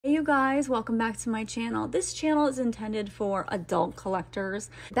Hey you guys, welcome back to my channel. This channel is intended for adult collectors.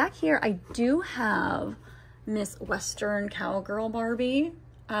 Back here I do have Miss Western Cowgirl Barbie.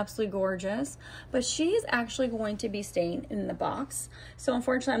 Absolutely gorgeous, but she's actually going to be staying in the box. So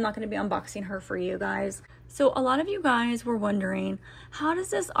unfortunately I'm not going to be unboxing her for you guys. So a lot of you guys were wondering, how does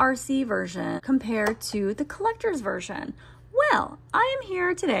this RC version compare to the collector's version? Well, I am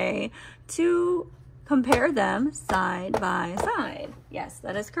here today to compare them side by side. Yes,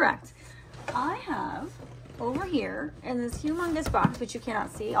 that is correct. I have over here in this humongous box, which you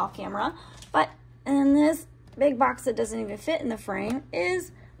cannot see off camera, but in this big box that doesn't even fit in the frame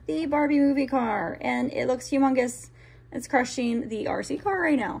is the Barbie movie car, and it looks humongous. It's crushing the RC car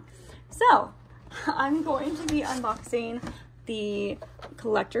right now. So I'm going to be unboxing the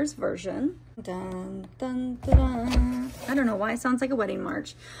collector's version. Dun, dun, dun, dun. I don't know why it sounds like a wedding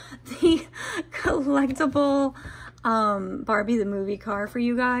march. The collectible Barbie the movie car for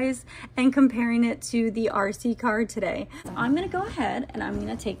you guys, and comparing it to the RC car today. So I'm gonna go ahead and I'm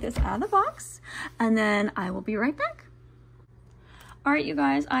gonna take this out of the box, and then I will be right back. All right, you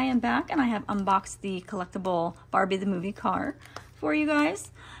guys, I am back and I have unboxed the collectible Barbie the movie car for you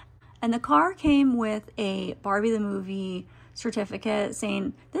guys. And the car came with a Barbie the movie certificate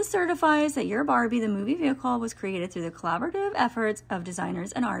saying, this certifies that your Barbie the movie vehicle was created through the collaborative efforts of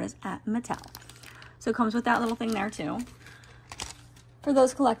designers and artists at Mattel. So it comes with that little thing there too, for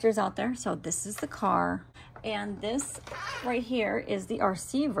those collectors out there. So this is the car, and this right here is the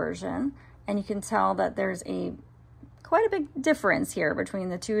RC version, and you can tell that there's quite a big difference here between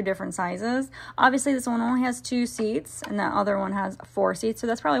the two different sizes. Obviously this one only has 2 seats and that other one has 4 seats, so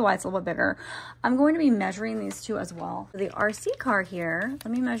that's probably why it's a little bit bigger. I'm going to be measuring these two as well. The RC car here,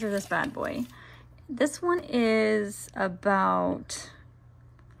 let me measure this bad boy. This one is about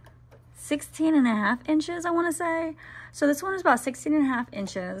 16.5 inches, I want to say. So this one is about 16.5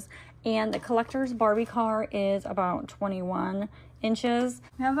 inches, and the collector's Barbie car is about 21 inches.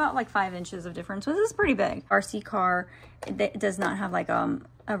 We have about like 5 inches of difference, so this is pretty big. RC car, it does not have like a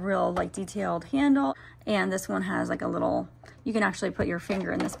real like detailed handle, and this one has like a little, you can actually put your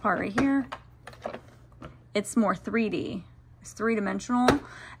finger in this part right here. It's more 3D. It's 3-dimensional,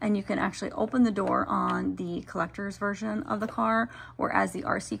 and you can actually open the door on the collector's version of the car, whereas the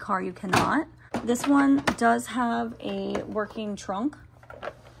RC car you cannot. This one does have a working trunk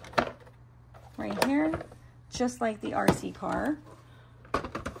right here, just like the RC car.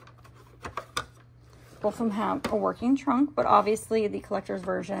 Both of them have a working trunk, but obviously the collector's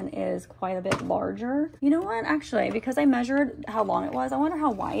version is quite a bit larger. You know what? Actually, because I measured how long it was, I wonder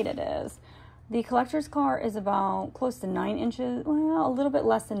how wide it is. The collector's car is about close to 9 inches, well, a little bit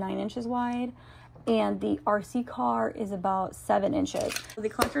less than 9 inches wide, and the RC car is about 7 inches. The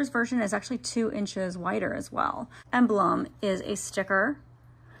collector's version is actually 2 inches wider as well. Emblem is a sticker,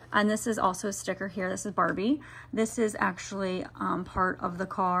 and this is also a sticker here. This is Barbie. This is actually part of the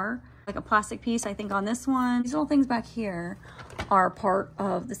car, like a plastic piece, I think, on this one. These little things back here are part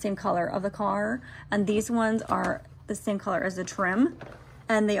of the same color of the car, and these ones are the same color as the trim,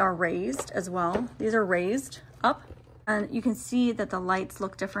 and they are raised as well. These are raised up, and you can see that the lights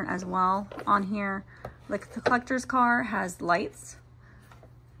look different as well on here. Like the collector's car has lights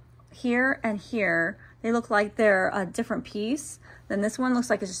here and here. They look like they're a different piece. Then this one looks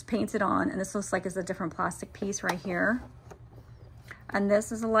like it's just painted on, and this looks like it's a different plastic piece right here. And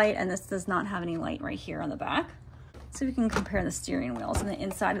this is a light, and this does not have any light right here on the back. So we can compare the steering wheels and the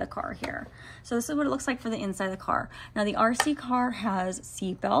inside of the car here. So this is what it looks like for the inside of the car. Now the RC car has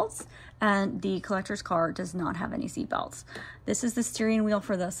seat belts, and the collector's car does not have any seat belts. This is the steering wheel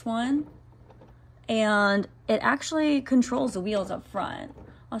for this one, and it actually controls the wheels up front.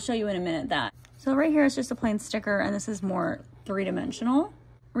 I'll show you in a minute that. So right here is just a plain sticker, and this is more 3-dimensional.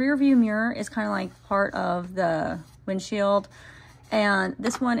 Rear view mirror is kind of like part of the windshield, and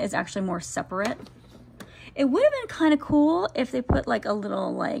this one is actually more separate. It would have been kind of cool if they put like a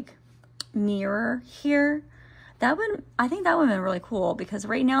little like mirror here. I think that would have been really cool, because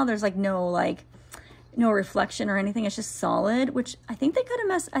right now there's like no reflection or anything. It's just solid, which I think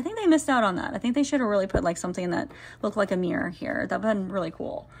they missed out on that. I think they should have really put like something that looked like a mirror here. That would have been really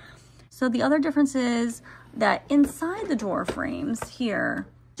cool. So the other difference is that inside the door frames here,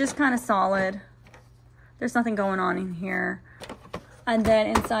 just kind of solid. There's nothing going on in here. And then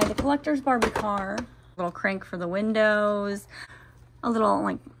inside the collector's Barbie car, little crank for the windows, a little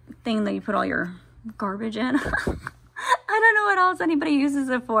like thing that you put all your garbage in. I don't know what else anybody uses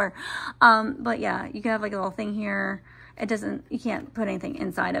it for. But yeah, you can have like a little thing here. You can't put anything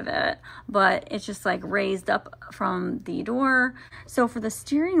inside of it, but it's just like raised up from the door. So for the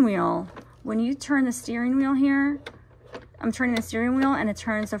steering wheel, when you turn the steering wheel here, I'm turning the steering wheel and it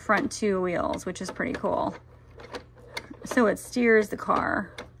turns the front 2 wheels, which is pretty cool. So it steers the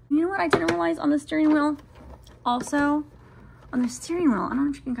car. You know what I didn't realize on the steering wheel? Also, on the steering wheel, I don't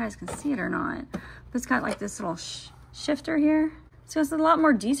know if you guys can see it or not, but it's got like this little shifter here. So there's a lot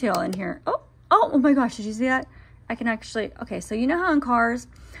more detail in here. Oh my gosh, did you see that? I can actually, okay, so you know how in cars,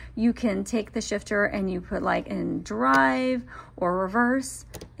 you can take the shifter and you put like in drive or reverse.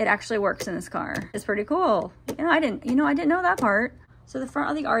 It actually works in this car. It's pretty cool. I didn't know that part. So the front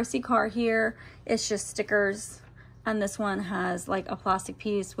of the RC car here, it's just stickers. And this one has like a plastic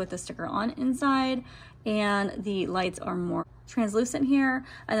piece with a sticker on inside. And the lights are more translucent here.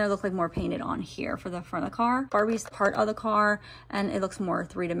 And they look like more painted on here for the front of the car. Barbie's part of the car and it looks more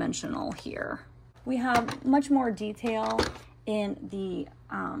 3-dimensional here. We have much more detail in the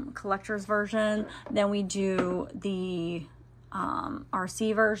collector's version than we do the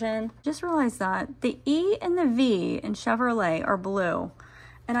RC version. Just realized that the E and the V in Chevrolet are blue.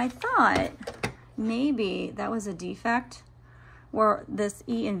 And I thought maybe that was a defect where this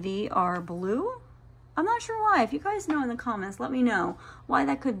E and V are blue. I'm not sure why. If you guys know in the comments, let me know why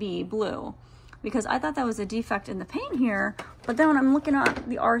that could be blue. Because I thought that was a defect in the paint here. But then when I'm looking at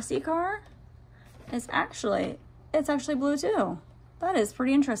the RC car, it's actually blue too. That is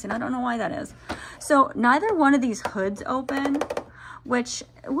pretty interesting. I don't know why that is. So neither one of these hoods open, which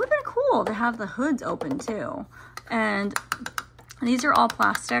it would have been cool to have the hoods open too. And these are all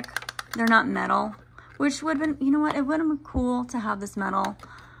plastic. They're not metal, which would have been, you know what? It would have been cool to have this metal.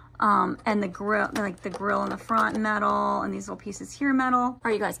 And the grill, like the grill in the front metal, and these little pieces here metal. All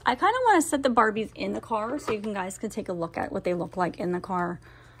right, you guys, I kind of want to set the Barbies in the car so you guys can take a look at what they look like in the car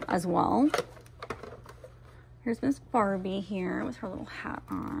as well. Here's Miss Barbie here with her little hat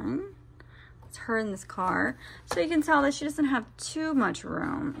on. It's her in this car. So you can tell that she doesn't have too much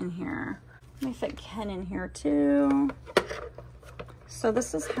room in here. Let me fit Ken in here too. So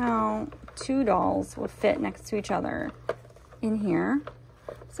this is how 2 dolls would fit next to each other in here.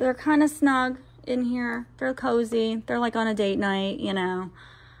 So they're kind of snug in here. They're cozy. They're like on a date night, you know.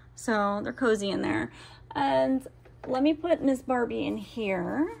 So they're cozy in there. And let me put Miss Barbie in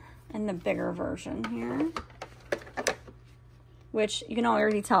here, in the bigger version here. Which you can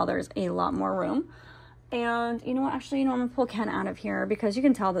already tell there's a lot more room. And you know what, actually, I'm gonna pull Ken out of here because you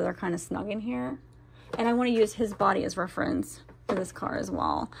can tell that they're kind of snug in here. And I wanna use his body as reference for this car as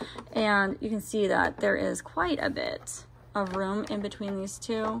well. And you can see that there is quite a bit of room in between these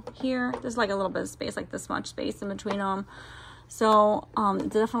two here. There's like a little bit of space, like this much space in between them. So it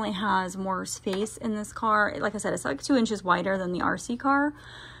definitely has more space in this car. Like I said, it's like 2 inches wider than the RC car.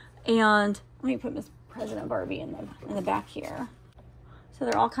 And let me put Miss President Barbie in the back here. So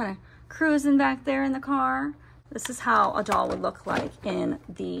they're all kind of cruising back there in the car. This is how a doll would look like in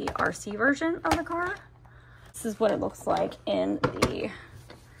the RC version of the car. This is what it looks like in the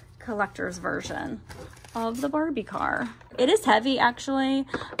collector's version of the Barbie car. It is heavy, actually.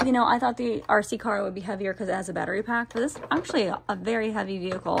 You know, I thought the RC car would be heavier because it has a battery pack, but this is actually a very heavy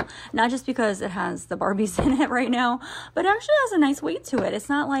vehicle. Not just because it has the Barbies in it right now, but it actually has a nice weight to it. It's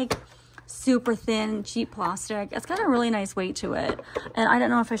not like super thin, cheap plastic. It's got a really nice weight to it. And I don't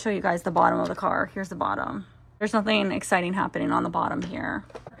know if I show you guys the bottom of the car. Here's the bottom. There's nothing exciting happening on the bottom here.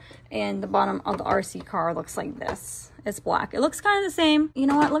 And the bottom of the RC car looks like this. It's black. It looks kind of the same. You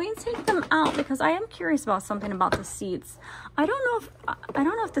know what? Let me take them out because I am curious about something about the seats. I don't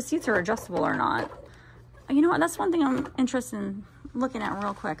know if the seats are adjustable or not. You know what? That's one thing I'm interested in looking at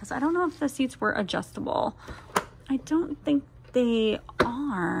real quick because I don't know if the seats were adjustable. I don't think they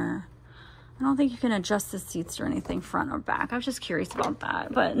are. I don't think you can adjust the seats or anything front or back. I was just curious about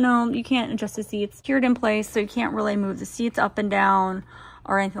that. But no, you can't adjust the seats. Secured in place, so you can't really move the seats up and down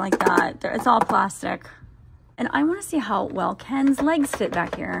or anything like that. It's all plastic. And I want to see how well Ken's legs fit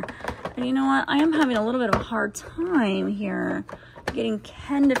back here. And you know what? I am having a little bit of a hard time here getting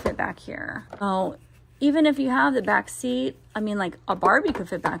Ken to fit back here. So even if you have the back seat, I mean, like a Barbie could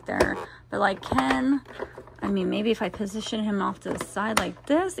fit back there. But like Ken, I mean, maybe if I position him off to the side like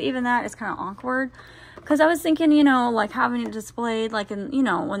this, even that is kind of awkward. Because I was thinking, you know, like having it displayed like in, you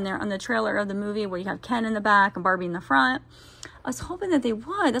know, when they're on the trailer of the movie where you have Ken in the back and Barbie in the front. I was hoping that they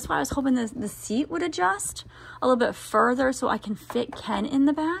would. That's why I was hoping the seat would adjust a little bit further so I can fit Ken in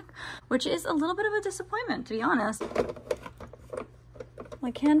the back, which is a little bit of a disappointment, to be honest.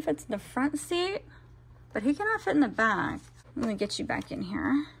 Like Ken fits in the front seat, but he cannot fit in the back. I'm gonna get you back in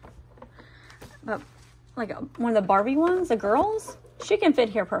here. But like one of the Barbie ones, the girls, she can fit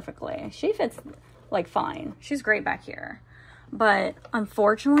here perfectly. She fits like fine. She's great back here. But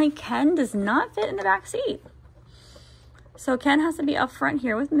unfortunately, Ken does not fit in the back seat. So Ken has to be up front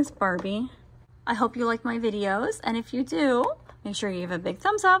here with Miss Barbie. I hope you like my videos, and if you do, make sure you give a big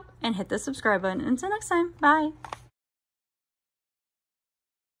thumbs up and hit the subscribe button. Until next time, bye.